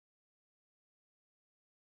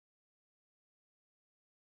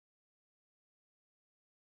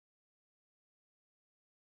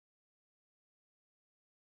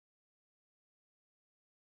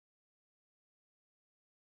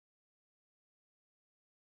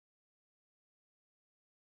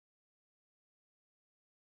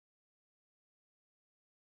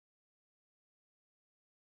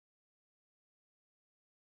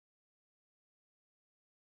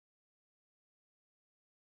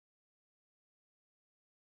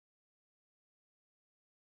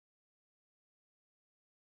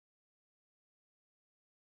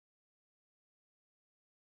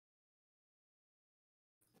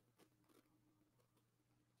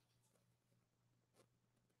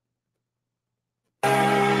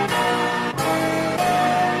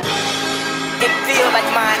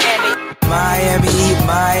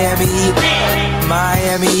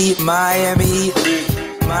Miami,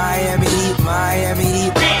 Miami,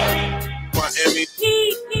 Miami, Miami,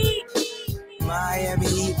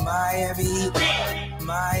 Miami, Miami, Miami,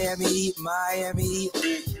 Miami, Miami,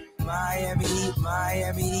 Miami,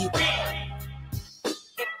 Miami.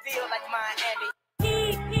 It feels like Miami.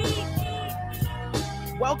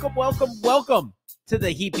 Welcome to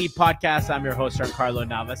the Heat Beat Podcast. I'm your host, Giancarlo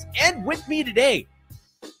Navas. And with me today,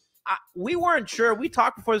 we weren't sure. We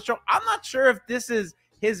talked before the show. I'm not sure if this is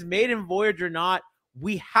his maiden voyage or not.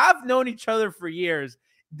 We have known each other for years.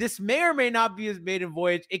 This may or may not be his maiden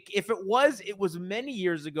voyage. If it was many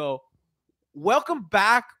years ago. Welcome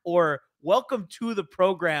back, or welcome to the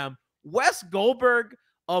program, Wes Goldberg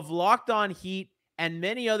of Locked On Heat and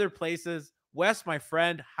many other places. Wes, my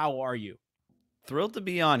friend, how are you? Thrilled to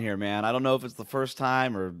be on here, man. I don't know if it's the first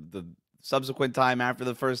time or the subsequent time after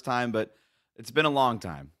the first time, but it's been a long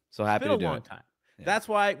time. So happy to do it. It's been a long time. Yeah. That's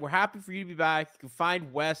why we're happy for you to be back. You can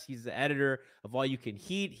find Wes. He's the editor of All You Can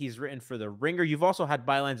Heat. He's written for The Ringer. You've also had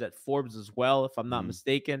bylines at Forbes as well, if I'm not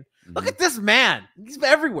mistaken. Look at this man. He's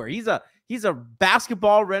everywhere. He's a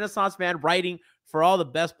basketball renaissance man writing for all the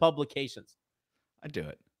best publications. I do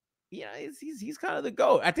it. Yeah, he's kind of the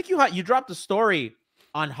GOAT. I think you dropped a story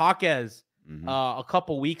on Jaquez a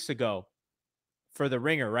couple weeks ago for The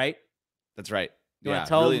Ringer, right? That's right. You want to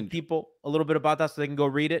tell people a little bit about that so they can go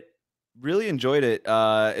read it? Really enjoyed it.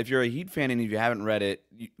 If you're a Heat fan and if you haven't read it,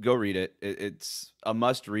 go read it. It's a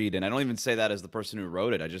must read. And I don't even say that as the person who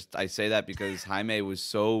wrote it. I say that because Jaime was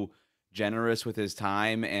so generous with his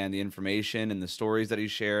time and the information and the stories that he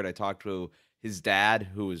shared. I talked to his dad,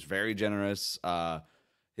 who was very generous,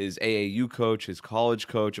 his AAU coach, his college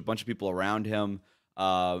coach, a bunch of people around him.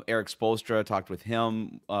 Eric Spoelstra, talked with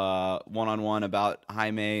him one-on-one about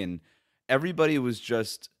Jaime, and everybody was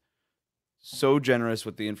just so generous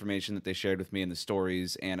with the information that they shared with me and the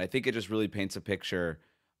stories, and I think it just really paints a picture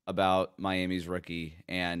about Miami's rookie.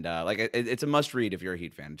 And it's a must-read if you're a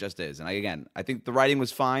Heat fan. It just is. And I think the writing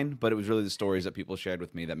was fine, but it was really the stories that people shared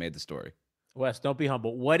with me that made the story. Wes, don't be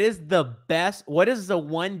humble. What is the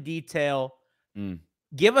one detail?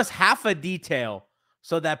 Give us half a detail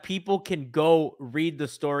so that people can go read the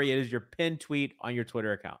story. It is your pinned tweet on your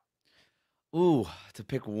Twitter account. Ooh, to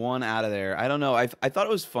pick one out of there. I don't know. I thought it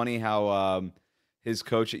was funny how his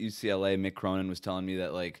coach at UCLA, Mick Cronin, was telling me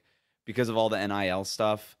that, like, because of all the NIL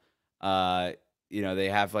stuff, they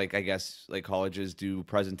have, like, I guess, like, colleges do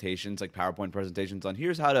presentations, like PowerPoint presentations on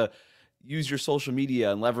here's how to use your social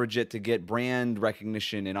media and leverage it to get brand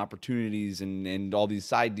recognition and opportunities and all these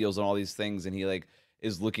side deals and all these things. And he, like,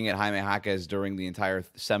 is looking at Jaime Jaquez during the entire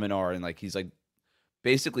seminar, and, like, he's, like,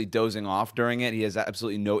 basically dozing off during it. He has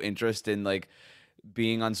absolutely no interest in, like,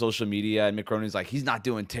 being on social media. And Mick Cronin's like, he's not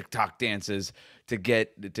doing TikTok dances to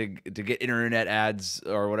get internet ads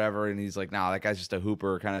or whatever. And he's like, nah, that guy's just a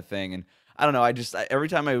hooper kind of thing. And I don't know. Every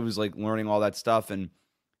time I was, like, learning all that stuff, and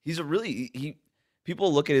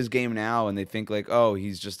people look at his game now and they think, like, oh,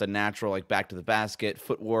 he's just a natural, like, back to the basket,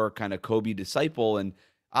 footwork kind of Kobe disciple. And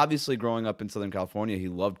obviously growing up in Southern California, he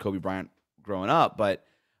loved Kobe Bryant growing up, but,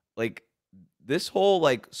 like, this whole,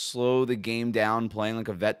 like, slow the game down, playing like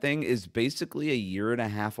a vet thing is basically a year and a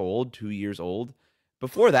half old, 2 years old.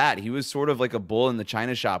 Before that, he was sort of like a bull in the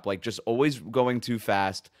china shop, like, just always going too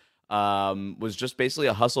fast, was just basically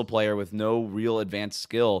a hustle player with no real advanced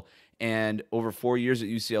skill. And over 4 years at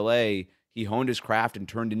UCLA, he honed his craft and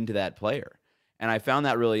turned into that player. And I found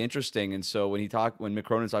that really interesting. And so when Mick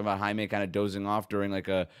Cronin's talking about Jaime kind of dozing off during, like,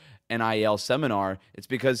 a NIL seminar, it's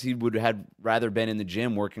because he had rather been in the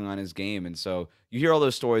gym working on his game. And so you hear all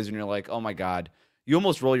those stories and you're like, oh my God, you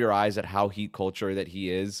almost roll your eyes at how Heat culture that he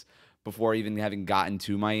is before even having gotten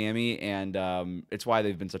to Miami. And it's why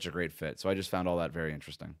they've been such a great fit. So I just found all that very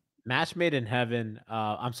interesting. Match made in heaven.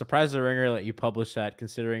 I'm surprised The Ringer let you publish that,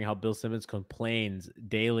 considering how Bill Simmons complains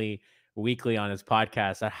daily, weekly on his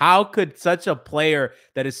podcast. How could such a player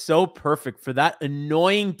that is so perfect for that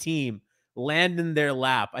annoying team land in their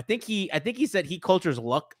lap? I think he said he cultures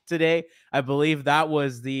luck today. I believe that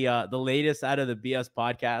was the latest out of the BS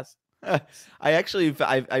podcast.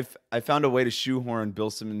 I found a way to shoehorn Bill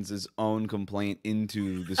Simmons' own complaint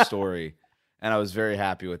into the story, and I was very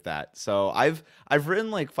happy with that. So I've written,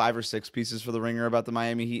 like, 5 or 6 pieces for The Ringer about the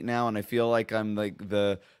Miami Heat now, and I feel like I'm, like,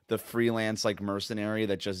 the freelance, like, mercenary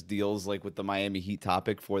that just deals, like, with the Miami Heat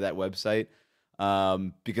topic for that website.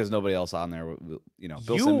 Because nobody else on there,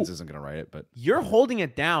 Bill Simmons isn't going to write it, but you're holding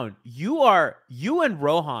it down. You and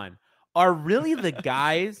Rohan are really the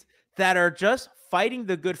guys that are just fighting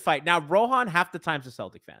the good fight. Now, Rohan half the time's a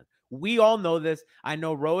Celtic fan. We all know this. I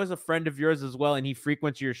know Ro is a friend of yours as well, and he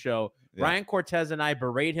frequents your show. Yeah. Ryan Cortez and I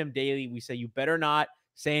berate him daily. We say, you better not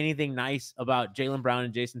say anything nice about Jaylen Brown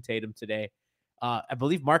and Jason Tatum today. I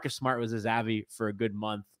believe Marcus Smart was his Avy for a good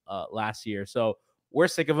month last year. So we're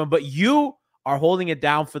sick of him. But you are holding it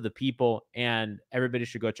down for the people, and everybody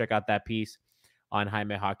should go check out that piece on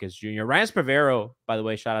Jaime Jaquez Jr. Ryan Spravero, by the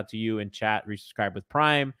way, shout out to you in chat, resubscribe with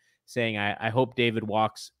Prime, saying, I hope David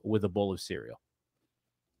walks with a bowl of cereal.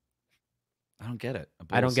 I don't get it.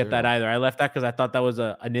 I don't get that either. I left that because I thought that was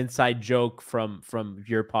an inside joke from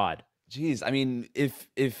your pod. Jeez, I mean, if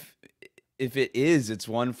it is, it's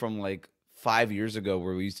one from like 5 years ago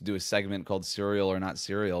where we used to do a segment called Cereal or Not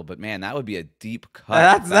Cereal. But man, that would be a deep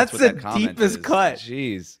cut. That's the deepest cut.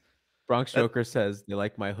 Jeez. Bronx Joker says they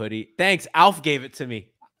like my hoodie. Thanks. Alf gave it to me.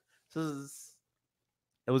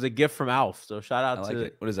 It was a gift from Alf. So shout out to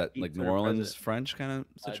it. What is that? Like New Orleans French kind of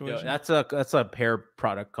situation? That's a hair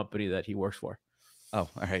product company that he works for. Oh, all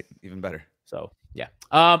right. Even better. So yeah.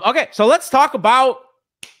 Okay. So let's talk about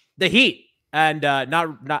the Heat. And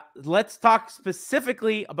let's talk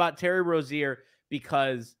specifically about Terry Rozier,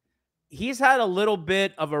 because he's had a little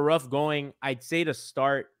bit of a rough going, I'd say, to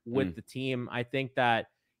start with the team. I think that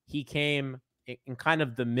he came in kind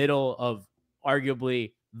of the middle of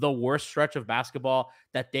arguably the worst stretch of basketball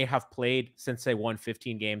that they have played since they won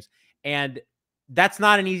 15 games. And that's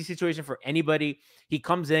not an easy situation for anybody. He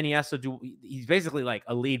comes in, he's basically like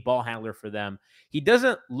a lead ball handler for them. He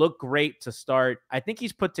doesn't look great to start. I think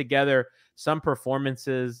he's put together some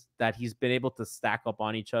performances that he's been able to stack up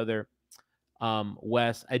on each other.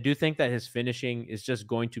 Wes, I do think that his finishing is just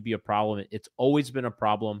going to be a problem. It's always been a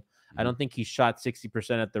problem. I don't think he shot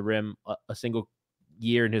 60% at the rim a single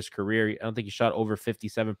year in his career. I don't think he shot over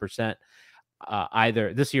 57%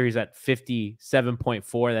 either. This year he's at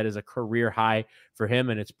 57.4. That is a career high for him,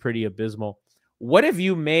 and it's pretty abysmal. What have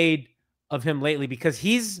you made of him lately? Because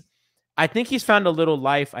I think he's found a little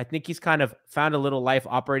life. I think he's kind of found a little life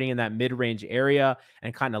operating in that mid-range area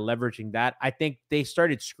and kind of leveraging that. I think they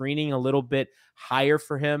started screening a little bit higher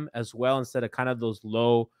for him as well, instead of kind of those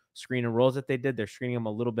low screen and rolls that they did. They're screening him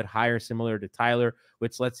a little bit higher, similar to Tyler,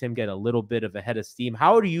 which lets him get a little bit of a head of steam.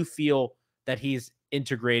 How do you feel that he's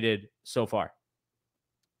integrated so far?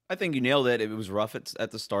 I think you nailed it. It was rough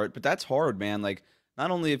at the start, but that's hard, man. Like,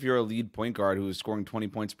 not only if you're a lead point guard who is scoring 20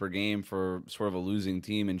 points per game for sort of a losing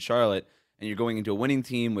team in Charlotte, and you're going into a winning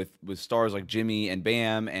team with stars like Jimmy and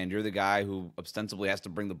Bam, and you're the guy who ostensibly has to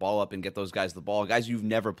bring the ball up and get those guys the ball, guys you've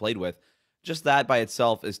never played with. Just that by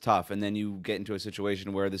itself is tough. And then you get into a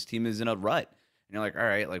situation where this team is in a rut. And you're like, all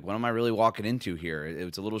right, like, what am I really walking into here?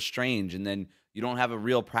 It's a little strange. And then you don't have a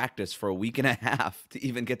real practice for a week and a half to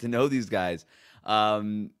even get to know these guys.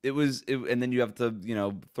 And then you have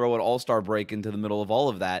to, throw an all-star break into the middle of all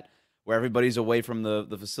of that, where everybody's away from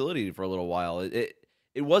the facility for a little while. It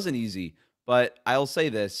wasn't easy, but I'll say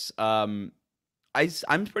this. I'm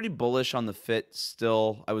pretty bullish on the fit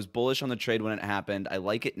still. I was bullish on the trade when it happened. I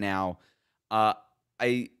like it now.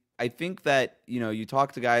 I think that, you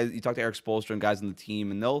talk to Eric Spoelstra and guys on the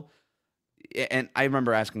team, and I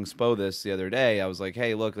remember asking Spo this the other day. I was like,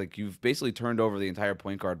 hey, look, like, you've basically turned over the entire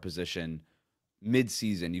point guard position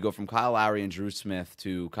mid-season. You go from Kyle Lowry and Drew Smith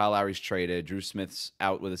to Kyle Lowry's traded, Drew Smith's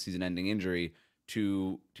out with a season-ending injury,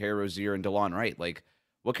 to Terry Rozier and DeLon Wright. Like,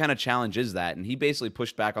 what kind of challenge is that? And he basically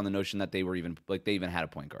pushed back on the notion that they even had a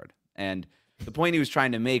point guard. And the point he was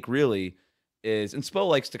trying to make really is, and Spo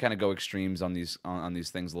likes to kind of go extremes on these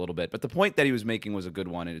things a little bit, but the point that he was making was a good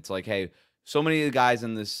one. And it's like, hey, so many of the guys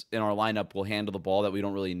in our lineup will handle the ball that we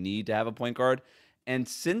don't really need to have a point guard. And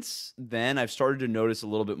since then, I've started to notice a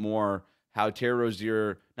little bit more how Terry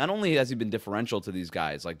Rozier, not only has he been differential to these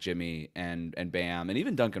guys like Jimmy and Bam and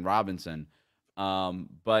even Duncan Robinson,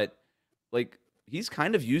 but like, he's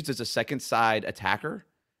kind of used as a second side attacker.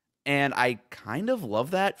 And I kind of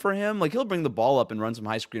love that for him. Like, he'll bring the ball up and run some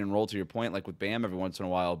high screen and roll, to your point, like with Bam every once in a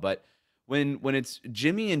while. But when it's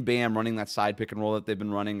Jimmy and Bam running that side pick and roll that they've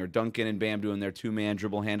been running, or Duncan and Bam doing their two-man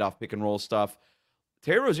dribble handoff pick and roll stuff,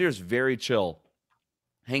 Terry Rozier is very chill,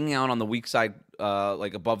 hanging out on the weak side,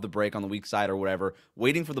 like above the break on the weak side or whatever,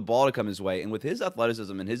 waiting for the ball to come his way. And with his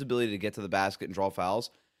athleticism and his ability to get to the basket and draw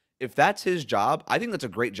fouls, if that's his job, I think that's a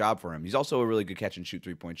great job for him. He's also a really good catch and shoot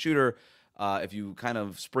three-point shooter. If you kind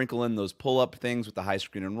of sprinkle in those pull-up things with the high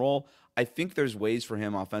screen and roll, I think there's ways for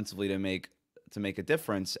him offensively to make a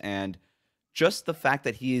difference. And just the fact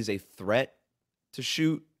that he is a threat to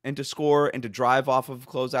shoot and to score and to drive off of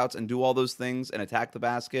closeouts and do all those things and attack the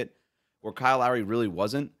basket, where Kyle Lowry really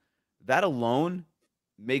wasn't, that alone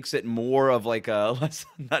makes it more of like a let's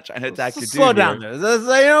not trying to attack your dude. Slow down there.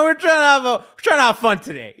 We're trying to have fun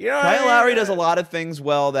today. Kyle Lowry does a lot of things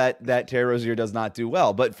well that Terry Rozier does not do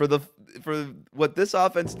well. But for what this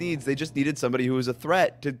offense needs, they just needed somebody who was a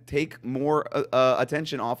threat to take more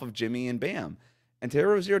attention off of Jimmy and Bam. And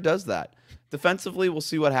Terry Rozier does that. Defensively, we'll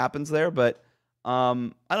see what happens there, but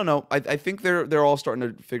I don't know. I think they're all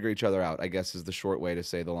starting to figure each other out, I guess, is the short way to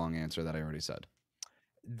say the long answer that I already said.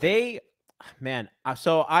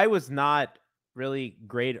 So I was not really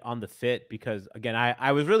great on the fit because, again,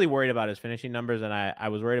 I was really worried about his finishing numbers, and I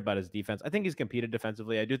was worried about his defense. I think he's competed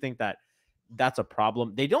defensively. I do think that that's a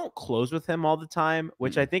problem. They don't close with him all the time,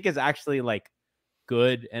 which I think is actually like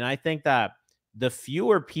good. And I think that the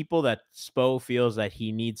fewer people that Spo feels that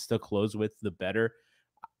he needs to close with, the better.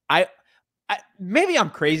 Maybe I'm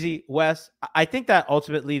crazy, Wes. I think that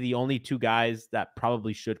ultimately the only two guys that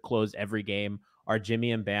probably should close every game are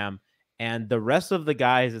Jimmy and Bam. And the rest of the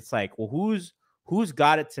guys, it's like, well, who's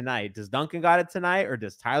got it tonight? Does Duncan got it tonight, or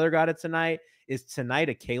does Tyler got it tonight? Is tonight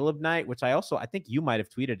a Caleb night? Which I think you might have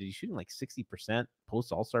tweeted. He's shooting like 60%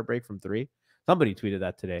 post All-Star break from three. Somebody tweeted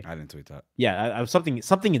that today. I didn't tweet that. Yeah, I was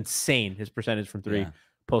something insane. His percentage from three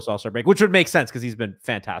post All-Star break, which would make sense because he's been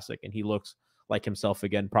fantastic and he looks like himself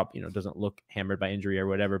again. Probably doesn't look hammered by injury or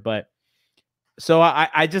whatever. But so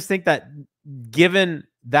I just think that given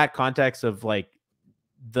that context of like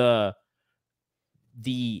the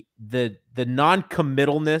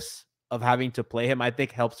non-committalness of having to play him, I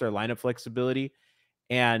think helps their lineup flexibility.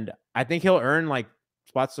 And I think he'll earn like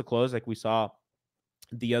spots to close, like we saw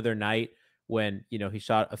the other night when, he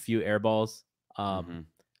shot a few air balls, a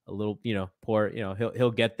little, poor,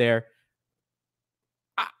 he'll get there.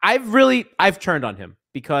 I've turned on him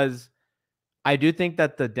because I do think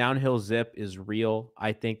that the downhill zip is real.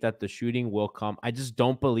 I think that the shooting will come. I just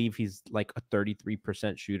don't believe he's like a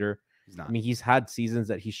 33% shooter. He's not. I mean, he's had seasons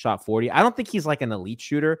that he shot 40. I don't think he's like an elite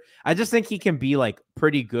shooter. I just think he can be like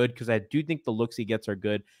pretty good because I do think the looks he gets are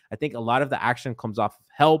good. I think a lot of the action comes off of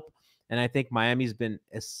help. And I think Miami's been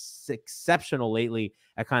exceptional lately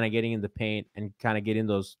at kind of getting in the paint and kind of getting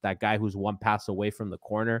that guy who's one pass away from the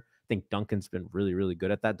corner. I think Duncan's been really, really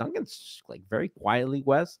good at that. Duncan's like very quietly,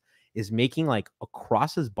 Wes, is making like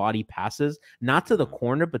across his body passes, not to the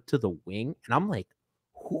corner, but to the wing. And I'm like,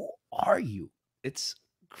 who are you? It's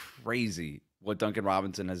crazy what Duncan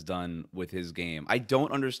Robinson has done with his game. I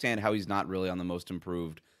don't understand how he's not really on the most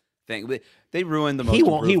improved thing. They ruined the most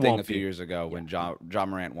improved thing a few years ago when Ja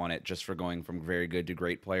Morant won it just for going from very good to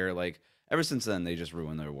great player. Like ever since then, they just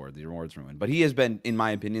ruined the award. The award's ruined. But he has been, in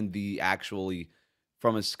my opinion,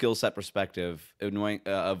 from a skill set perspective, ignoring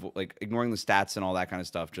the stats and all that kind of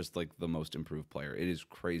stuff, just like the most improved player. It is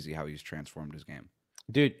crazy how he's transformed his game.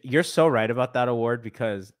 Dude, you're so right about that award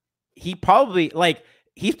because he probably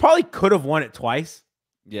could have won it twice.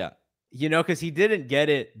 Yeah. Because he didn't get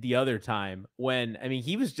it the other time when, I mean,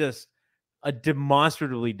 he was just a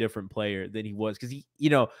demonstrably different player than he was. Because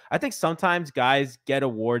I think sometimes guys get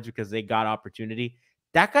awards because they got opportunity.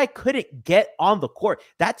 That guy couldn't get on the court.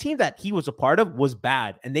 That team that he was a part of was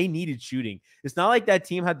bad, and they needed shooting. It's not like that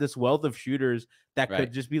team had this wealth of shooters that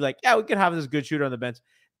could just be like, yeah, we could have this good shooter on the bench.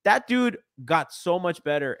 That dude got so much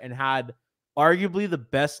better and had arguably the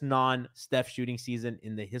best non-Steph shooting season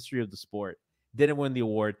in the history of the sport. Didn't win the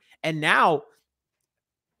award. And now,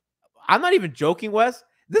 I'm not even joking, Wes.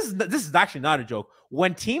 This is actually not a joke.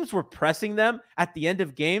 When teams were pressing them at the end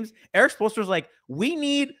of games, Eric Spoelstra was like, we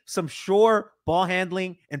need some sure ball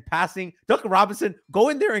handling and passing. Duncan Robinson, go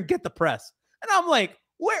in there and get the press. And I'm like,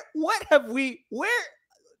 we've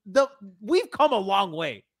come a long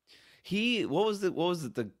way. What was it?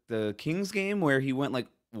 The Kings game where he went like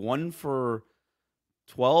 1 for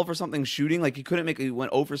 12 or something shooting. Like he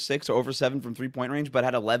went 0 for 6 or 0 for 7 from 3-point range, but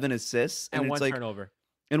had 11 assists and it's one turnover.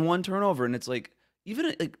 And one turnover. And it's like,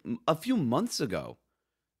 even like a few months ago,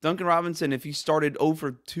 Duncan Robinson, if he started 0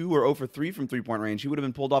 for 2 or 0 for 3 from 3-point range, he would have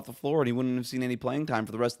been pulled off the floor and he wouldn't have seen any playing time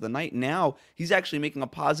for the rest of the night. Now he's actually making a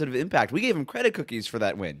positive impact. We gave him credit cookies for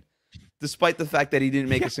that win, despite the fact that he didn't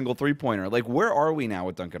make a single 3-pointer. Like, where are we now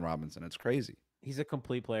with Duncan Robinson? It's crazy. He's a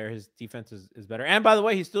complete player. His defense is better. And by the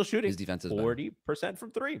way, he's still shooting. His defense is 40%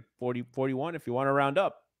 from 3, 41 if you want to round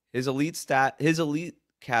up. His elite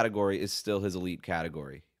category is still his elite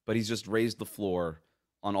category, but he's just raised the floor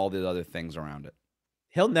on all the other things around it.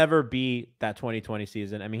 He'll never be that 2020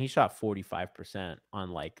 season. I mean, he shot 45% on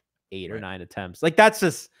like 8 or 9 attempts. Like that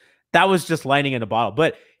was just lightning in a bottle.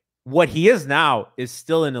 But what he is now is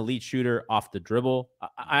still an elite shooter off the dribble.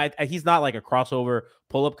 He's not like a crossover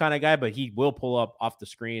pull-up kind of guy, but he will pull up off the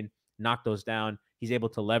screen, knock those down. He's able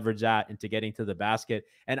to leverage that into getting to the basket.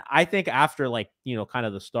 And I think after kind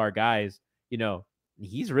of the star guys,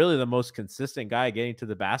 he's really the most consistent guy getting to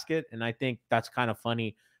the basket. And I think that's kind of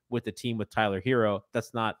funny with the team with Tyler Hero.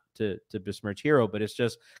 That's not to besmirch Hero, but it's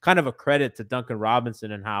just kind of a credit to Duncan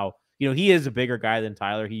Robinson and how, he is a bigger guy than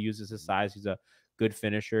Tyler. He uses his size. He's a good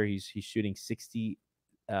finisher. He's shooting 68%,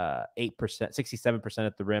 67%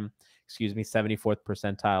 at the rim. 74th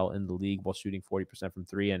percentile in the league while shooting 40% from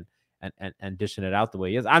three and dishing it out the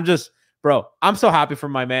way he is. I'm so happy for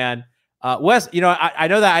my man. Wes, I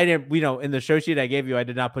know that I didn't, in the show sheet I gave you, I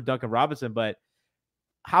did not put Duncan Robinson, but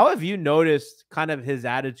how have you noticed kind of his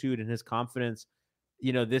attitude and his confidence,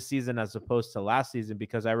 this season as opposed to last season?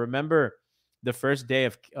 Because I remember the first day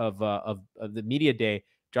of the media day,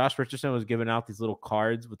 Josh Richardson was giving out these little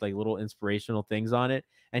cards with like little inspirational things on it.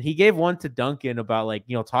 And he gave one to Duncan about like,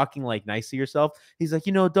 talking like nice to yourself. He's like,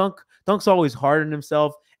 Dunk's always hard on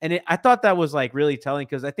himself. And I thought that was like really telling,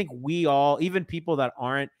 because I think we all, even people that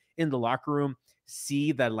aren't in the locker room,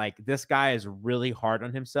 see that like this guy is really hard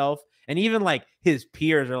on himself. And even like his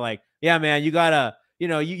peers are like, yeah, man, you gotta,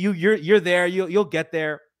 you're there, you'll get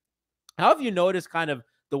there. How have you noticed kind of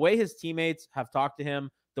the way his teammates have talked to him,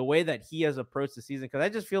 the way that he has approached the season? Because I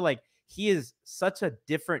just feel like he is such a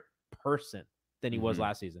different person than he was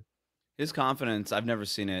last season. His confidence, I've never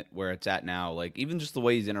seen it where it's at now. Like, even just the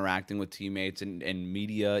way he's interacting with teammates and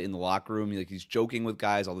media in the locker room, he's joking with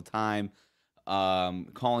guys all the time,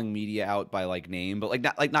 calling media out by like name, but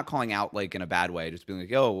not calling out like in a bad way, just being like,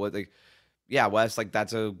 yo, what, like, yeah, Wes, like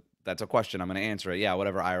that's a question. I'm gonna answer it. Yeah,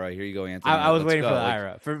 whatever, Ira. Here you go, Anthony. I was waiting for the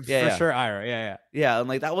Ira. For sure, Ira. Yeah. Yeah, and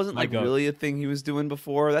like that wasn't like really a thing he was doing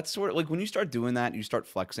before. That's sort of like when you start doing that, you start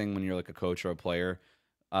flexing when you're like a coach or a player.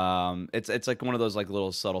 It's like one of those like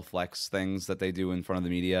little subtle flex things that they do in front of the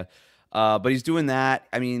media. But he's doing that.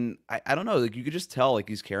 I mean, I don't know. Like you could just tell like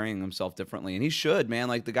he's carrying himself differently, and he should, man.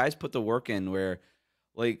 Like the guy's put the work in where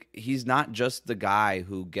like he's not just the guy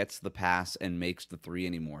who gets the pass and makes the three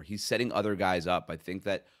anymore. He's setting other guys up. I think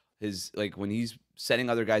that his like when he's setting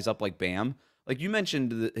other guys up like Bam, like you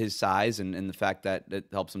mentioned his size and the fact that it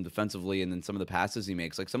helps him defensively, and then some of the passes he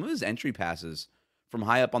makes, like some of his entry passes from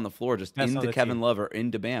high up on the floor, just best into Kevin Love or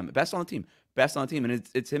into Bam. Best on the team. And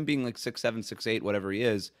it's him being like 6'7", 6'8", whatever he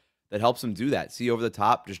is, that helps him do that. See over the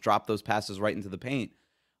top, just drop those passes right into the paint.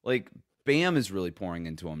 Like Bam is really pouring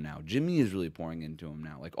into him now. Jimmy is really pouring into him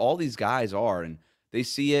now. Like all these guys are, and they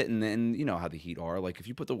see it, and then you know how the Heat are. Like if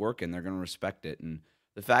you put the work in, they're going to respect it. And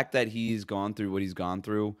the fact that he's gone through what he's gone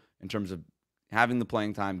through in terms of having the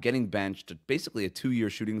playing time, getting benched, basically a 2-year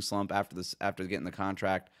shooting slump after getting the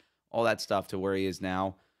contract, all that stuff to where he is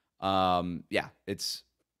now. Yeah, it's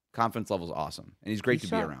confidence level is awesome, and he's great to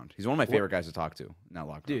be around. He's one of my favorite guys to talk to in that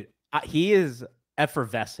locker room. Dude, he is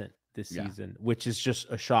effervescent this season, which is just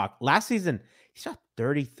a shock. Last season, he shot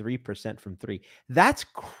 33% from three. That's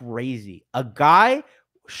crazy. A guy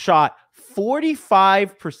shot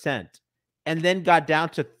 45% and then got down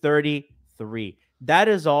to 33. That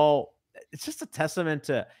is all. It's just a testament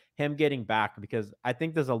to him getting back, because I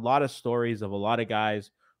think there's a lot of stories of a lot of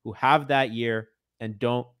guys who have that year and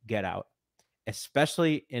don't get out,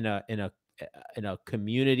 especially in a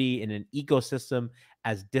community, in an ecosystem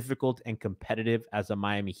as difficult and competitive as a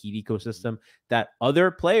Miami Heat ecosystem, that other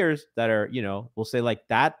players that are, will say like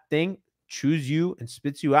that thing chews you and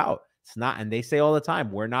spits you out. It's not. And they say all the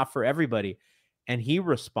time, we're not for everybody. And he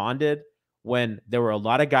responded when there were a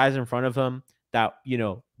lot of guys in front of him that,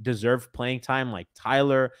 deserved playing time, like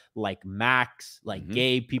Tyler, like Max, like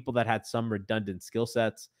Gabe, people that had some redundant skill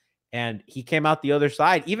sets. And he came out the other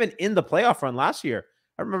side, even in the playoff run last year.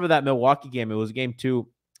 I remember that Milwaukee game. It was game 2,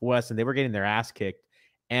 West, and they were getting their ass kicked.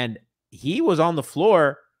 And he was on the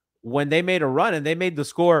floor when they made a run and they made the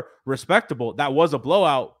score respectable. That was a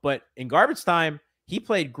blowout, but in garbage time, he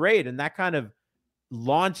played great. And that kind of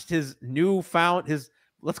launched his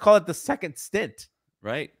let's call it the second stint.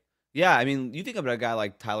 Right. Yeah, I mean, you think about a guy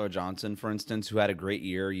like Tyler Johnson, for instance, who had a great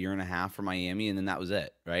year and a half for Miami, and then that was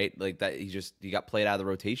it, right? Like that, he got played out of the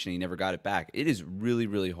rotation. He never got it back. It is really,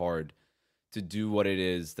 really hard to do what it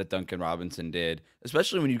is that Duncan Robinson did,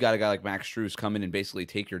 especially when you got a guy like Max Strus come in and basically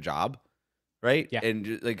take your job, right? Yeah.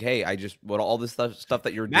 And like, hey, all this stuff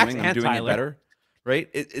that you're doing, I'm doing it better, right?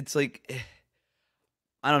 It's like,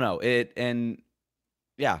 I don't know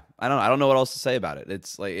yeah, I don't know what else to say about it.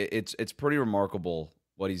 It's like it's pretty remarkable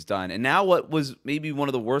what he's done. And now what was maybe one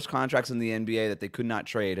of the worst contracts in the NBA that they could not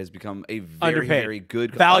trade has become a very, very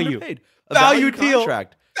good value deal.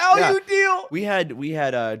 Contract. Value deal. We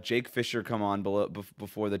had Jake Fisher come on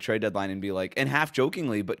before the trade deadline and be like, and half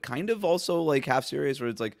jokingly, but kind of also like half serious, where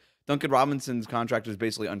it's like Duncan Robinson's contract is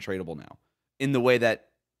basically untradeable now, in the way that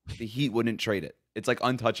the Heat wouldn't trade it. It's like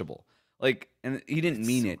untouchable. Like, and he didn't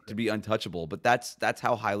mean it to be untouchable, but that's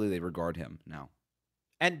how highly they regard him now.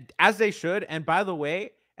 And as they should. And by the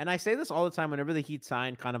way, and I say this all the time, whenever the Heat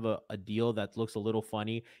sign kind of a deal that looks a little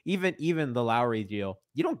funny, even the Lowry deal,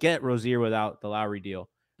 you don't get Rozier without the Lowry deal.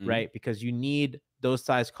 right? Because you need those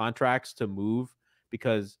size contracts to move,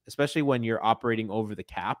 because especially when you're operating over the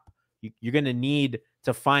cap, you're going to need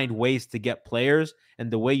to find ways to get players. And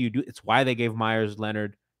the way you do, it's why they gave Myers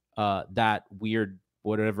Leonard that weird,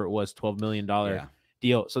 whatever it was, $12 million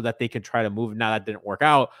deal, so that they could try to move. Now that didn't work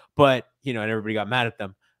out, but and everybody got mad at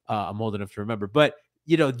them. I'm old enough to remember, but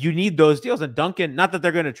you need those deals. And Duncan, not that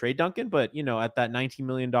they're going to trade Duncan, but at that $19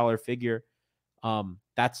 million figure,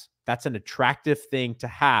 that's an attractive thing to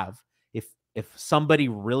have if somebody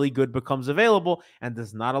really good becomes available and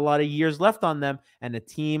there's not a lot of years left on them, and a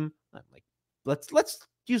team like, let's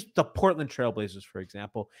use the Portland Trailblazers, for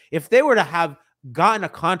example. If they were to have gotten a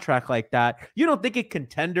contract like that, you don't think a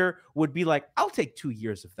contender would be like, I'll take 2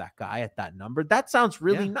 years of that guy at that number? That sounds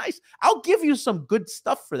really nice. I'll give you some good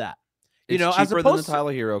stuff for that. It's cheaper than the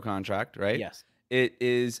Tyler Hero contract, right? Yes. It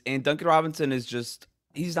is. And Duncan Robinson is just,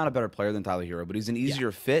 he's not a better player than Tyler Hero, but he's an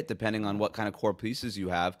easier fit depending on what kind of core pieces you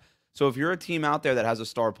have. So if you're a team out there that has a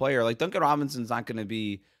star player, like Duncan Robinson's not going to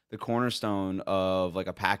be the cornerstone of like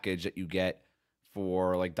a package that you get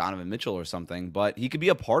for like Donovan Mitchell or something, but he could be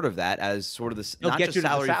a part of that as sort of this, not just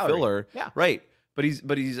salary filler. Yeah. Right. But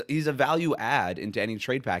he's a value add into any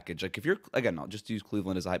trade package. Like if you're, again, I'll just use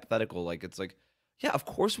Cleveland as a hypothetical. Like it's like, yeah, of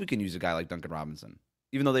course we can use a guy like Duncan Robinson,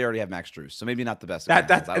 even though they already have Max Strus. So maybe not the best.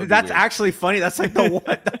 That's actually funny. That's like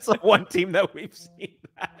that's the one team that we've seen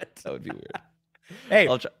that. That would be weird. Hey,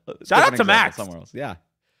 shout out to Max somewhere else. Yeah.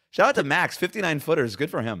 Shout out to Max, 59 footers.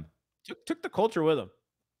 Good for him. Took the culture with him.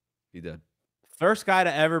 He did. First guy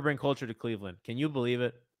to ever bring culture to Cleveland. Can you believe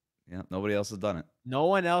it? Yeah. Nobody else has done it. No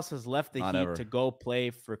one else has left the Heat to go play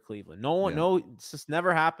for Cleveland. No one, it's just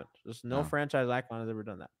never happened. There's no franchise icon has ever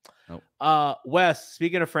done that. Nope. Wes,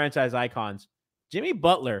 speaking of franchise icons, Jimmy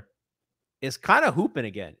Butler is kind of hooping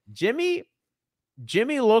again. Jimmy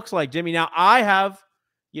looks like Jimmy. Now I have,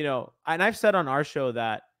 and I've said on our show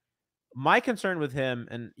that my concern with him,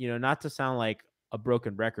 and not to sound like a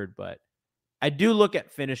broken record, but I do look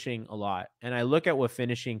at finishing a lot, and I look at what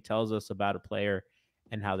finishing tells us about a player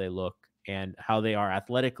and how they look and how they are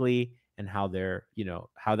athletically and how they're,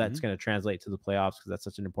 how that's going to translate to the playoffs, because that's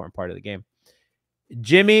such an important part of the game.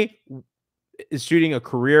 Jimmy is shooting a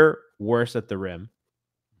career worst at the rim.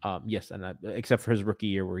 Yes, and except for his rookie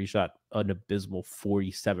year where he shot an abysmal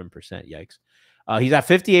 47%. Yikes. He's at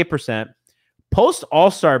 58%. Post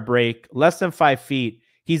All-Star break, less than 5 feet,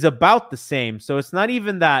 he's about the same. So it's not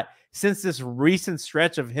even that since this recent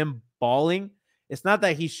stretch of him balling, it's not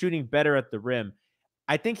that he's shooting better at the rim.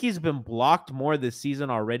 I think he's been blocked more this season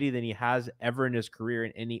already than he has ever in his career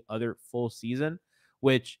in any other full season,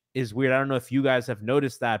 which is weird. I don't know if you guys have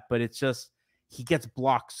noticed that, but it's just he gets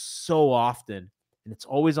blocked so often, and it's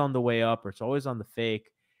always on the way up or it's always on the fake.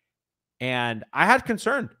 And I had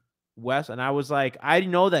concern, Wes, and I was like, I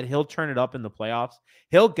know that he'll turn it up in the playoffs.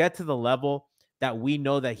 He'll get to the level that we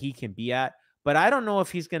know that he can be at, but I don't know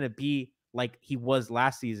if he's going to be like he was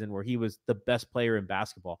last season where he was the best player in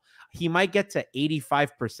basketball. He might get to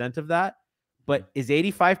 85% of that, but is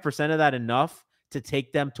 85% of that enough to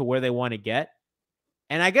take them to where they want to get?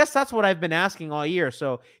 And I guess that's what I've been asking all year.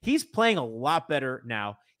 So he's playing a lot better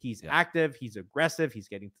now. He's active. He's aggressive. He's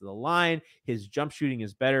getting to the line. His jump shooting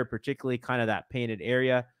is better, particularly kind of that painted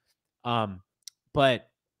area. But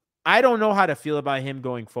I don't know how to feel about him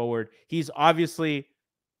going forward. He's obviously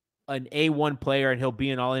an A1 player, and he'll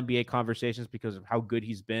be in all NBA conversations because of how good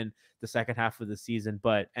he's been the second half of the season.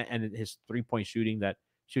 But and his 3-point shooting,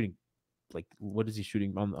 like, what is he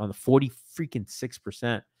shooting on the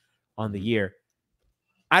 6% on the year?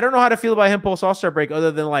 I don't know how to feel about him post All-Star break, other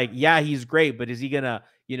than like, yeah, he's great, but is he gonna,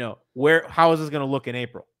 how is this gonna look in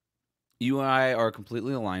April? You and I are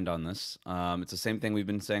completely aligned on this. It's the same thing we've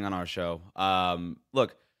been saying on our show.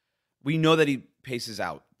 Look, we know that he paces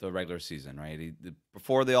out the regular season, right?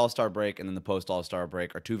 Before the All-Star break and then the post-All-Star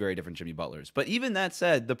break are two very different Jimmy Butlers. But even that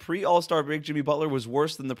said, the pre-All-Star break Jimmy Butler was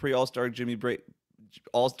worse than the pre-All-Star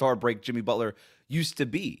All-Star break Jimmy Butler used to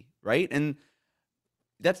be, right? And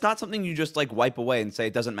that's not something you just like wipe away and say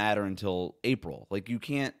it doesn't matter until April. Like you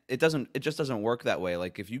can't, it just doesn't work that way.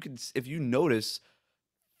 Like if you notice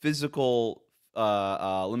physical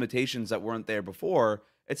limitations that weren't there before,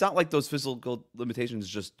 it's not like those physical limitations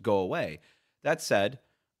just go away. That said,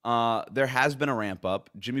 there has been a ramp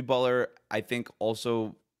up. Jimmy Butler, I think,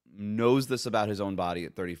 also knows this about his own body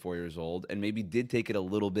at 34 years old, and maybe did take it a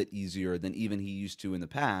little bit easier than even he used to in the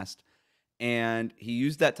past. And he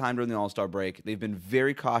used that time during the All-Star break. They've been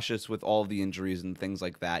very cautious with all of the injuries and things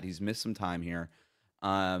like that. He's missed some time here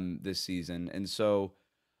this season. And so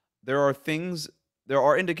there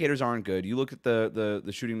are indicators aren't good. You look at the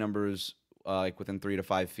shooting numbers like within 3 to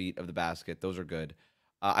 5 feet of the basket. Those are good.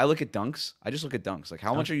 I look at dunks. I just look at dunks. Like,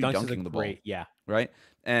 how much are you Dunks is dunking the ball? yeah. Right?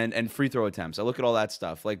 And free throw attempts. I look at all that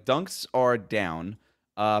stuff. Like, dunks are down.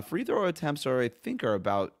 Free throw attempts I think are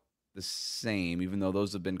about the same, even though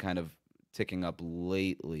those have been kind of ticking up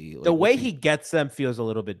lately. The Like, way he gets them feels a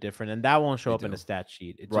little bit different, and that won't show up in the stat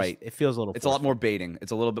sheet. It just it feels a little. It's a lot more baiting.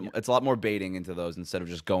 It's a little bit. It's a lot more baiting into those instead of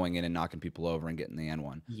just going in and knocking people over and getting the N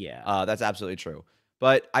one. Yeah, that's absolutely true.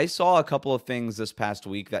 But I saw a couple of things this past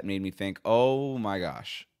week that made me think, oh my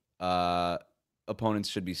gosh, opponents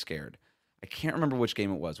should be scared. I can't remember which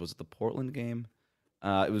game it was. Was it the Portland game?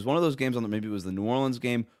 It was one of those games maybe it was the New Orleans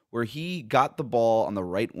game where he got the ball on the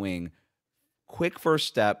right wing, quick first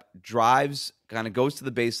step, drives, kind of goes to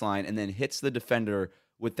the baseline, and then hits the defender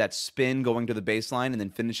with that spin going to the baseline and then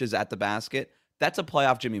finishes at the basket. That's a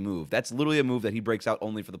playoff Jimmy move. That's literally a move that he breaks out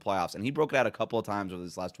only for the playoffs. And he broke it out a couple of times over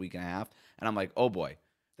this last week and a half. And I'm like, oh boy,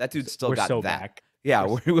 that dude's still got that. Back.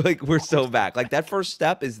 Yeah, we're so back. Like, that first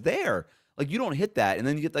step is there. Like, you don't hit that. And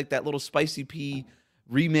then you get like that little Spicy P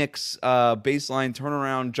remix baseline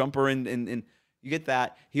turnaround jumper and you get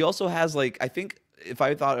that. He also has, like, I think if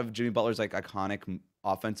I thought of Jimmy Butler's like iconic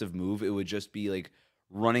offensive move, it would just be like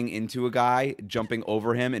running into a guy, jumping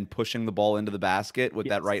over him, and pushing the ball into the basket with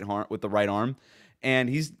that with the right arm. And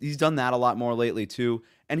he's done that a lot more lately too.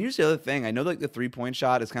 And here's the other thing: I know like the 3-point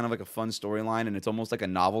shot is kind of like a fun storyline, and it's almost like a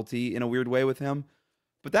novelty in a weird way with him.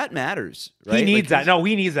 But that matters, right? He needs that. No,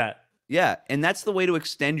 he needs that. Yeah, and that's the way to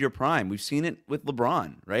extend your prime. We've seen it with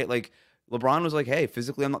LeBron, right? Like, LeBron was like, "Hey,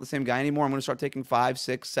 physically, I'm not the same guy anymore. I'm going to start taking 5,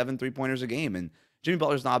 6, 7 3-pointers a game." And Jimmy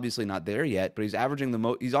Butler's obviously not there yet, but he's averaging the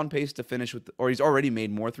most. He's on pace to finish with, or he's already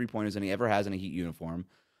made more 3-pointers than he ever has in a Heat uniform.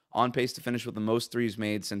 On pace to finish with the most threes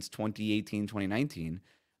made since 2018, 2019.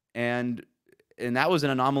 And that was an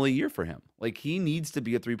anomaly year for him. Like, he needs to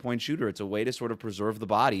be a 3-point shooter. It's a way to sort of preserve the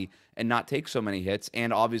body and not take so many hits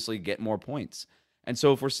and obviously get more points. And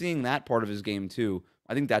so if we're seeing that part of his game too,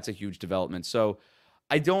 I think that's a huge development. So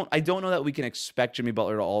I don't know that we can expect Jimmy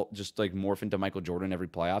Butler to all just like morph into Michael Jordan every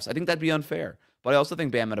playoffs. I think that'd be unfair. But I also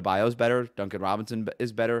think Bam Adebayo is better. Duncan Robinson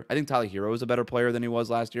is better. I think Tyler Hero is a better player than he was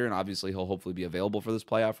last year, and obviously he'll hopefully be available for this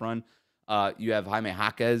playoff run. You have Jaime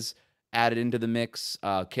Jaquez added into the mix.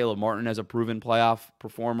 Caleb Martin as a proven playoff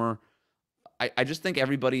performer. I just think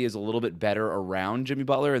everybody is a little bit better around Jimmy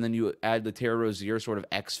Butler, and then you add the Terry Rozier sort of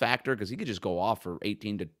X factor because he could just go off for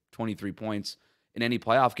 18 to 23 points in any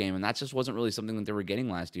playoff game, and that just wasn't really something that they were getting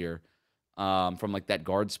last year from like that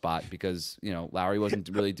guard spot because, you know, Lowry wasn't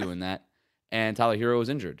really doing that, and Tyler Hero was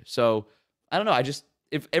injured. So I don't know.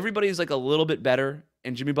 If everybody's like a little bit better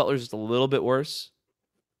and Jimmy Butler's just a little bit worse,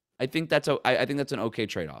 I think that's an okay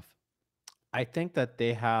trade-off. I think that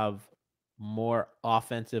they have more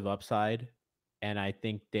offensive upside, and I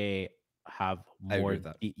think they have more. I agree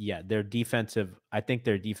with that. Their defensive. I think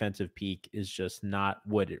their defensive peak is just not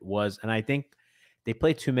what it was, and I think they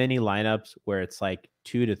play too many lineups where it's like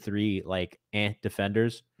 2 to 3 like ant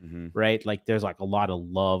defenders, right? Like there's like a lot of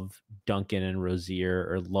Love, Duncan, and Rozier,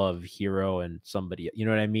 or Love, Hero, and somebody. You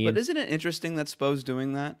know what I mean? But isn't it interesting that Spo's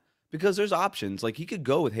doing that? Because there's options. Like, he could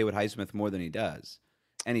go with Haywood Highsmith more than he does,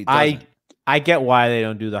 and he doesn't. I get why they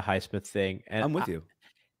don't do the Highsmith thing, and I'm with you.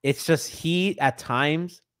 It's just he at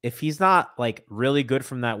times, if he's not like really good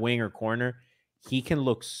from that wing or corner, he can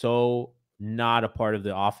look so not a part of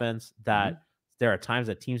the offense that there are times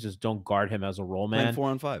that teams just don't guard him as a roll man.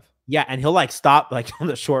 4-on-5. Yeah, and he'll like stop like on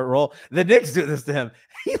the short roll. The Knicks do this to him.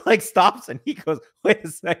 He like stops and he goes, "Wait a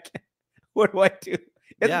second, what do I do?"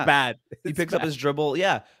 It's bad. He picks up his dribble.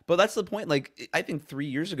 Yeah, but that's the point. Like, I think 3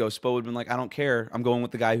 years ago, Spo would have been like, "I don't care. I'm going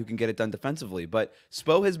with the guy who can get it done defensively." But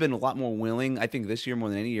Spo has been a lot more willing, I think, this year more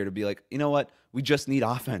than any year to be like, you know what? We just need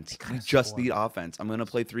offense. We just need offense. I'm going to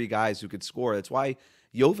play 3 guys who could score. That's why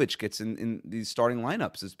Jovic gets in these starting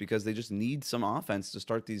lineups, is because they just need some offense to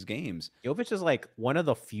start these games. Jovic is like one of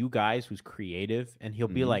the few guys who's creative, and he'll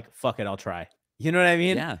be like, "Fuck it, I'll try." You know what I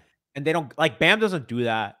mean? Yeah. And they don't like Bam doesn't do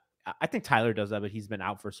that. I think Tyler does that, but he's been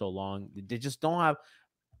out for so long. They just don't have,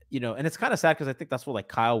 you know, and it's kind of sad because I think that's what like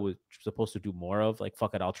Kyle was supposed to do more of, like,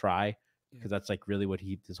 "Fuck it, I'll try," because that's like really what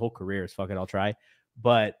his whole career is. "Fuck it, I'll try."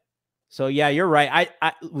 But so yeah, you're right.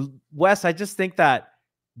 Wes, I just think that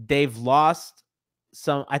they've lost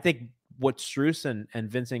some. I think what Strus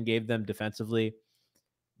and Vincent gave them defensively,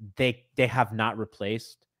 they have not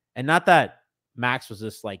replaced. And not that Max was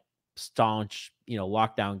this like staunch, you know,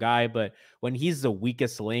 lockdown guy, but when he's the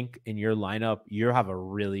weakest link in your lineup, you have a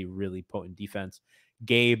really, really potent defense.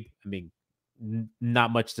 Gabe, I mean,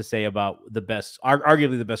 not much to say about the best,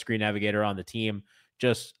 arguably the best screen navigator on the team.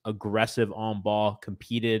 Just aggressive on ball,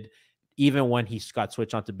 competed even when he got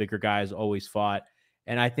switched onto bigger guys, always fought.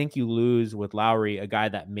 And I think you lose with Lowry, a guy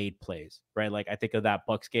that made plays, right? Like I think of that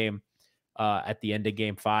Bucks game at the end of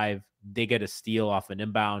game 5, they get a steal off an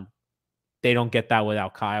inbound. They don't get that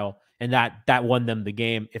without Kyle. And that won them the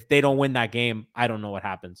game. If they don't win that game, I don't know what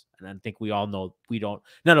happens. And I think we all know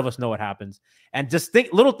none of us know what happens. And just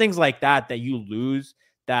think little things like that you lose,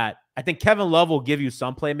 that I think Kevin Love will give you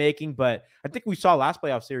some playmaking, but I think we saw last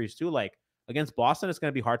playoff series too, like against Boston, it's going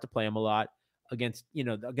to be hard to play him a lot. Against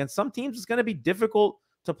some teams, it's going to be difficult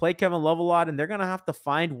to play Kevin Love a lot, and they're going to have to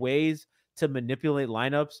find ways to manipulate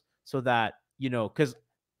lineups so that, because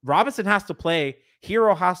Robinson has to play,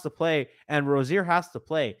 Hero has to play, and Rozier has to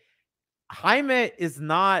play. Jaime is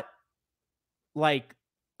not like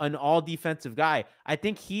an all defensive guy. I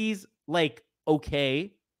think he's like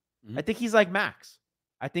okay. Mm-hmm. I think he's like Max.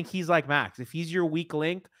 If he's your weak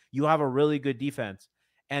link, you have a really good defense.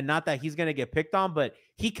 And not that he's going to get picked on, but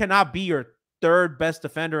he cannot be your third best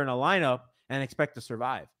defender in a lineup and expect to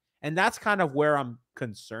survive. And that's kind of where I'm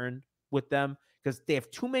concerned with them, because they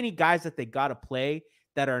have too many guys that they got to play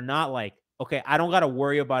that are not like, okay, I don't got to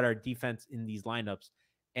worry about our defense in these lineups.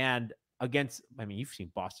 And you've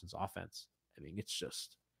seen Boston's offense. It's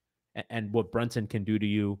just, and what Brunson can do to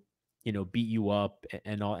you, beat you up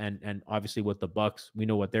and all, and obviously with the Bucks, we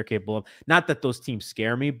know what they're capable of. Not that those teams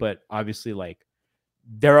scare me, but obviously like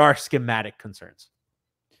there are schematic concerns.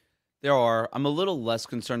 There are. I'm a little less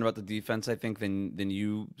concerned about the defense, I think, than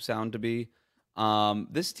you sound to be.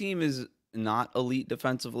 This team is not elite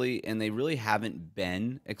defensively, and they really haven't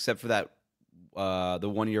been, except for that the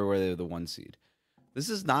 1 year where they were the 1 seed. This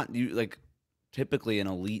is not typically an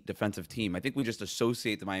elite defensive team. I think we just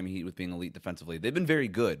associate the Miami Heat with being elite defensively. They've been very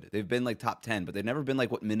good. They've been like top 10, but they've never been like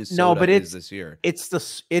what Minnesota is this year.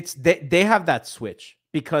 They have that switch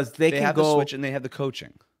because they can have go the switch and they have the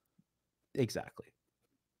coaching. Exactly.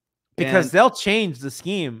 Because they'll change the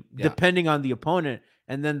scheme depending on the opponent,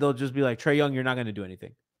 and then they'll just be like, Trae Young, you're not going to do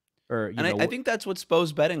anything. I think that's what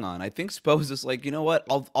Spo's betting on. I think Spo's is like, you know what?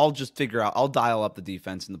 I'll just figure out. I'll dial up the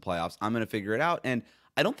defense in the playoffs. I'm going to figure it out, and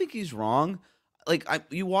I don't think he's wrong. Like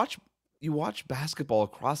you watch basketball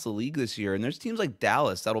across the league this year, and there's teams like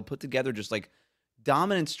Dallas that'll put together just like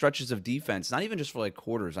dominant stretches of defense, not even just for like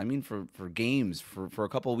quarters. I mean for games, for a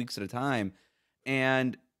couple of weeks at a time,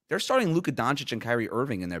 and they're starting Luka Doncic and Kyrie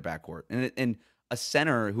Irving in their backcourt, and a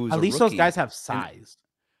center who's at least rookie. Those guys have size.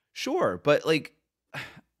 Sure, but like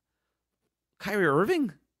Kyrie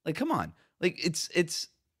Irving, like come on, like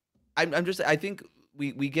I think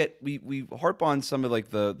we harp on some of like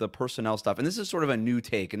the personnel stuff, and this is sort of a new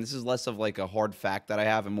take, and this is less of like a hard fact that I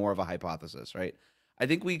have and more of a hypothesis, right? I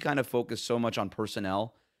think we kind of focus so much on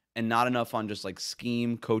personnel and not enough on just like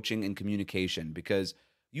scheme, coaching, and communication, because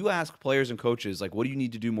you ask players and coaches, like, what do you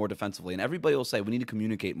need to do more defensively? And everybody will say, we need to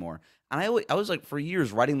communicate more. And I was like, for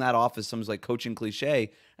years, writing that off as some like coaching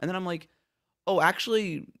cliche. And then I'm like, oh,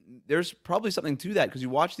 actually, there's probably something to that, because you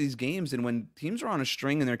watch these games, and when teams are on a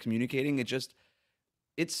string and they're communicating,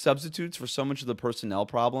 it substitutes for so much of the personnel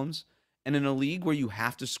problems. And in a league where you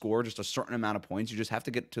have to score just a certain amount of points, you just have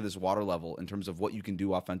to get to this water level in terms of what you can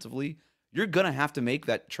do offensively. You're going to have to make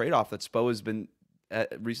that trade-off that Spo has been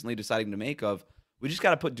recently deciding to make of, we just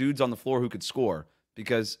got to put dudes on the floor who could score,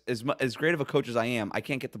 because as great of a coach as I am, I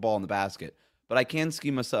can't get the ball in the basket, but I can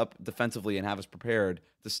scheme us up defensively and have us prepared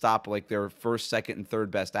to stop like their first, second, and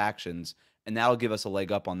third best actions, and that'll give us a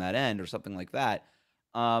leg up on that end or something like that.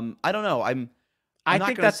 I don't know. I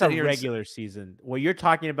think that's a regular season. What you're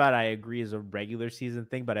talking about, I agree, is a regular season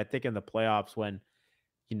thing, but I think in the playoffs, when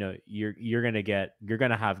you're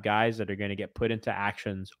gonna have guys that are gonna get put into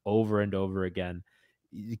actions over and over again.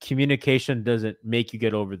 Communication doesn't make you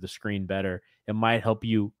get over the screen better. It might help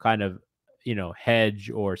you kind of,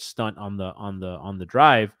 hedge or stunt on the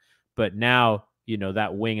drive, but now,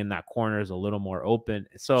 that wing in that corner is a little more open.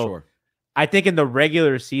 So sure. I think in the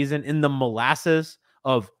regular season, in the molasses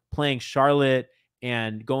of playing Charlotte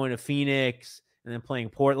and going to Phoenix and then playing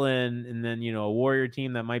Portland and then, a Warrior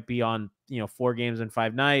team that might be on, 4 games in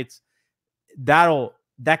 5 nights,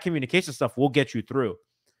 that communication stuff will get you through.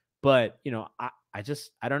 But, I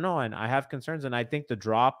don't know. And I have concerns. And I think the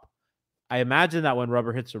drop, I imagine that when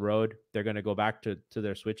rubber hits the road, they're going to go back to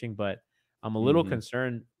their switching. But I'm a little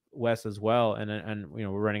concerned, Wes, as well. And we're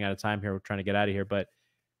running out of time here. We're trying to get out of here. But,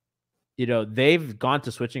 they've gone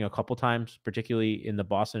to switching a couple times, particularly in the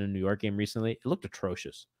Boston and New York game recently. It looked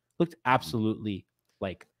atrocious. It looked absolutely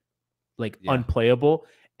unplayable.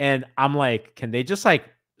 And I'm like, can they just like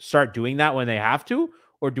start doing that when they have to?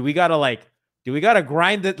 Or do we got to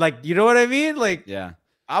grind it? Like, you know what I mean? Like, yeah,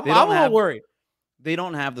 I'm a little worried. They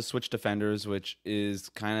don't have the switch defenders, which is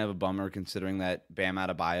kind of a bummer considering that Bam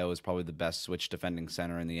Adebayo is probably the best switch defending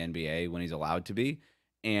center in the NBA when he's allowed to be.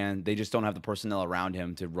 And they just don't have the personnel around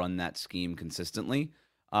him to run that scheme consistently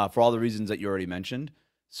for all the reasons that you already mentioned.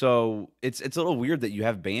 So it's a little weird that you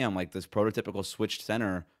have Bam, like this prototypical switched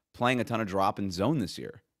center, playing a ton of drop and zone this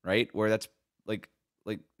year, right? Where that's like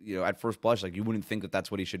at first blush, like you wouldn't think that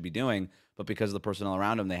that's what he should be doing, but because of the personnel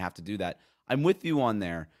around him, they have to do that. I'm with you on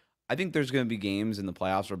there. I think there's going to be games in the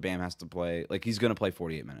playoffs where Bam has to play, like he's going to play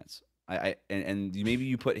 48 minutes. And maybe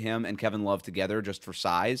you put him and Kevin Love together just for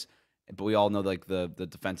size, but we all know like the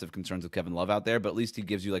defensive concerns of Kevin Love out there. But at least he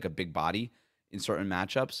gives you like a big body in certain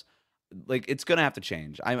matchups. Like it's going to have to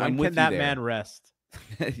change. I'm with you there. Can that man rest?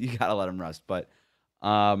 You got to let him rest. But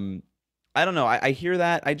I don't know. I hear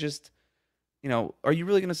that. I just, are you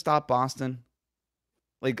really going to stop Boston?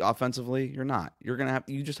 Like offensively, you're not.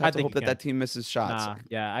 You just have to hope that team misses shots. Nah,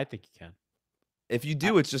 yeah, I think you can. If you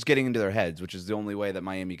do, it's just getting into their heads, which is the only way that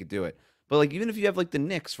Miami could do it. But like even if you have like the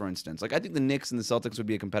Knicks, for instance, like I think the Knicks and the Celtics would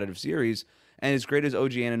be a competitive series. And as great as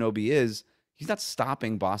OG Anunoby is, he's not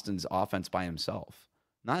stopping Boston's offense by himself.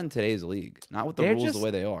 Not in today's league. Not with the rules the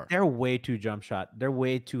way they are. They're way too jump shot. They're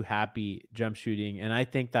way too happy jump shooting. And I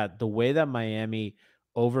think that the way that Miami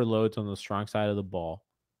overloads on the strong side of the ball,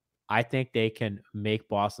 I think they can make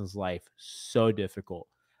Boston's life so difficult.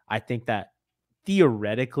 I think that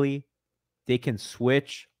theoretically they can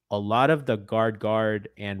switch a lot of the guard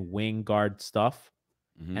and wing guard stuff.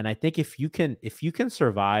 Mm-hmm. And I think if you can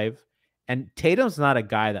survive, and Tatum's not a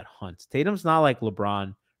guy that hunts. Tatum's not like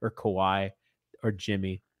LeBron or Kawhi or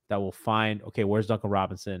Jimmy that will find, okay, where's Duncan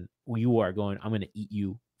Robinson? Well, you are going, I'm going to eat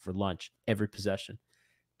you for lunch every possession.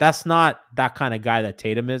 That's not that kind of guy that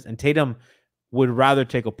Tatum is. And Tatum would rather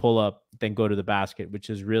take a pull-up than go to the basket, which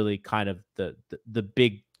is really kind of the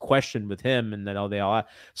big question with him and that they all have.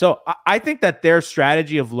 So I think that their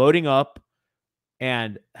strategy of loading up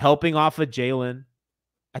and helping off of Jalen,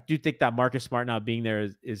 I do think that Marcus Smart not being there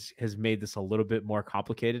has made this a little bit more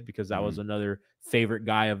complicated because that was another favorite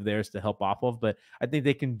guy of theirs to help off of. But I think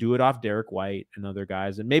they can do it off Derek White and other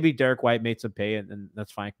guys. And maybe Derek White made some pay, and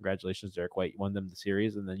that's fine. Congratulations, Derek White. You won them the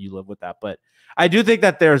series, and then you live with that. But I do think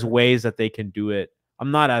that there's ways that they can do it.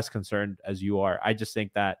 I'm not as concerned as you are. I just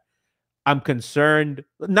think that I'm concerned,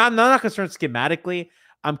 not concerned schematically.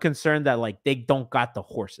 I'm concerned that like they don't got the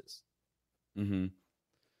horses. Mm-hmm.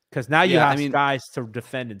 Because now you have guys to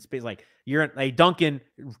defend in space. Like you're like Duncan,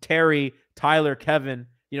 Terry, Tyler, Kevin.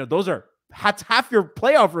 Those are half your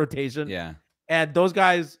playoff rotation. Yeah, and those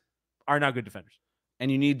guys are not good defenders.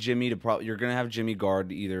 And you need Jimmy to you're going to have Jimmy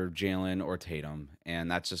guard either Jalen or Tatum,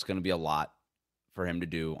 and that's just going to be a lot for him to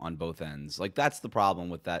do on both ends. Like that's the problem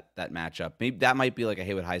with that matchup. Maybe that might be like a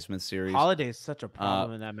Haywood Highsmith series. Holiday is such a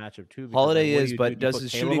problem in that matchup too. Holiday is, but does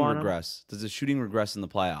his shooting regress? Does his shooting regress in the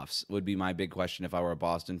playoffs? Would be my big question if I were a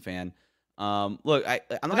Boston fan. Look,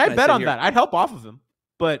 I'm not. I'd bet on that. I'd help off of him,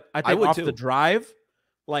 but I think off the drive,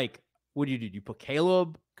 like, what do? You put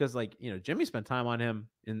Caleb because like Jimmy spent time on him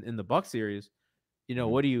in the Buck series.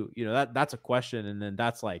 What do you that's a question. And then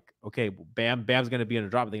that's like, okay, Bam's going to be in a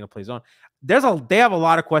drop. They're going to play zone. They have a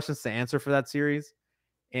lot of questions to answer for that series.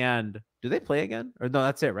 And do they play again? Or no,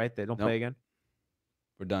 that's it, right? They don't play again.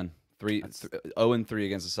 We're done. 0-3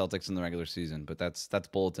 against the Celtics in the regular season, but that's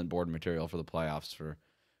bulletin board material for the playoffs for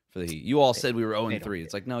the Heat. You all said we were 0-3.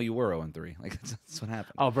 It's like, no, you were 0-3. Like that's what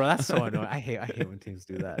happened. Oh, bro, that's so annoying. I hate when teams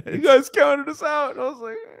do that. You guys counted us out. I was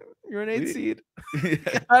like, you're an 8 seed.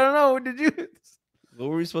 I don't know. Did you? What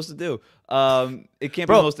were we supposed to do? It can't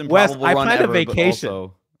be the most improbable Wes, run ever. I planned a vacation.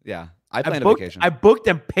 Also, yeah, I planned a vacation. I booked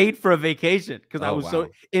and paid for a vacation because I was so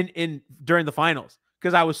in during the finals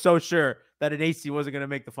because I was so sure that an AC wasn't going to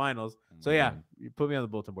make the finals. So yeah, you put me on the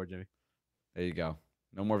bulletin board, Jimmy. There you go.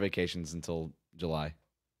 No more vacations until July.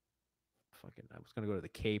 I was going to go to the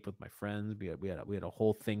Cape with my friends. We had a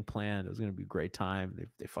whole thing planned. It was going to be a great time.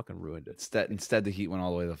 They fucking ruined it. Instead, the Heat went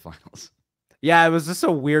all the way to the finals. Yeah, it was just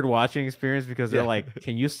a weird watching experience because they're like,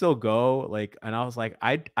 "Can you still go?" Like, and I was like,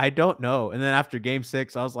 "I don't know." And then after Game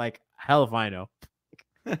 6, I was like, "Hell if I know."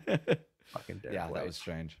 Fucking Derek White. That was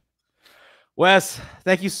strange. Wes,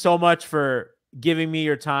 thank you so much for giving me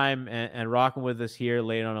your time and rocking with us here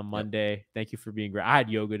late on a Monday. Yep. Thank you for being great. I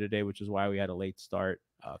had yoga today, which is why we had a late start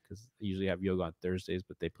because I usually have yoga on Thursdays,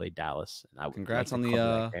 but they play Dallas. And congrats on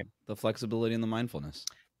the flexibility and the mindfulness.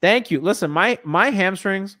 Thank you. Listen, my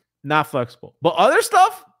hamstrings. Not flexible. But other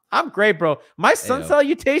stuff, I'm great, bro. My sun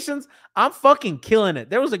salutations, I'm fucking killing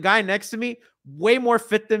it. There was a guy next to me, way more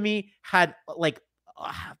fit than me, had like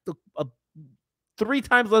 3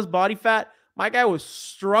 times less body fat. My guy was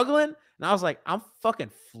struggling, and I was like, I'm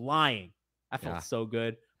fucking flying. I felt so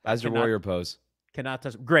good. How's your warrior pose? Cannot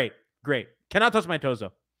touch. Great. Cannot touch my toes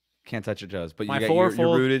though. Can't touch your toes, but My you're fold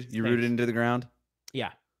rooted. You rooted into the ground.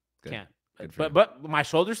 Yeah, Good. can't. Good for you. But my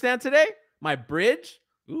shoulder stand today, my bridge.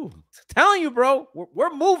 Ooh, Telling you, bro,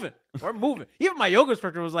 we're moving. We're moving. Even my yoga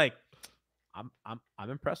instructor was like, I'm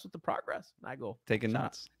impressed with the progress. And I go, taking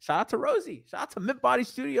notes. Shout out to Rosie. Shout out to Mint Body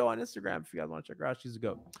Studio on Instagram if you guys want to check her out. She's a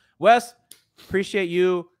goat. Wes, appreciate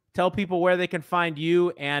you. Tell people where they can find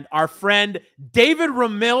you and our friend David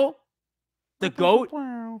Ramil, the GOAT.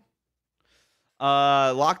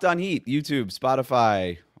 Locked On Heat, YouTube,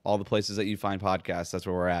 Spotify, all the places that you find podcasts. That's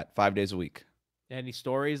where we're at 5 days a week. Any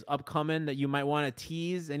stories upcoming that you might want to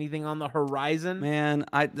tease? Anything on the horizon? Man,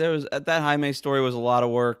 that Jaime story was a lot of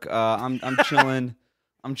work. I'm chilling.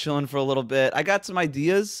 I'm chilling for a little bit. I got some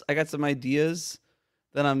ideas. That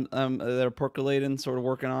that are percolating, sort of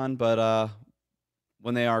working on. But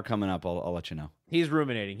when they are coming up, I'll let you know. He's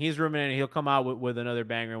ruminating. He'll come out with another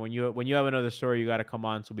banger. When you have another story, you got to come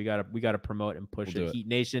on. So we got to promote and push it. Heat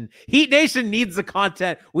Nation needs the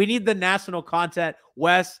content. We need the national content.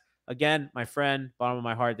 Wes, again, my friend, bottom of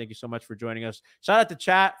my heart, thank you so much for joining us. Shout out to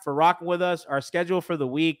chat for rocking with us. Our schedule for the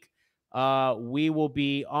week, we will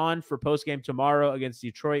be on for postgame tomorrow against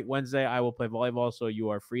Detroit. Wednesday, I will play volleyball, so you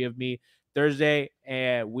are free of me. Thursday,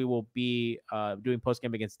 we will be doing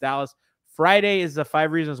postgame against Dallas. Friday is the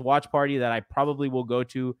 5 Reasons watch party that I probably will go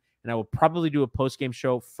to, and I will probably do a post-game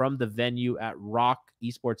show from the venue at Rock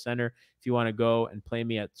Esports Center. If you want to go and play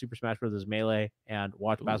me at Super Smash Bros. Melee and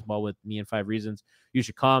watch basketball with me and 5 Reasons, you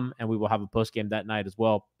should come, and we will have a post-game that night as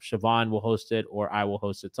well. Siobhan will host it, or I will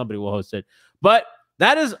host it. Somebody will host it. But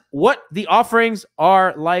that is what the offerings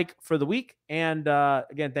are like for the week. And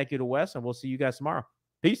again, thank you to Wes, and we'll see you guys tomorrow.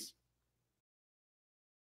 Peace.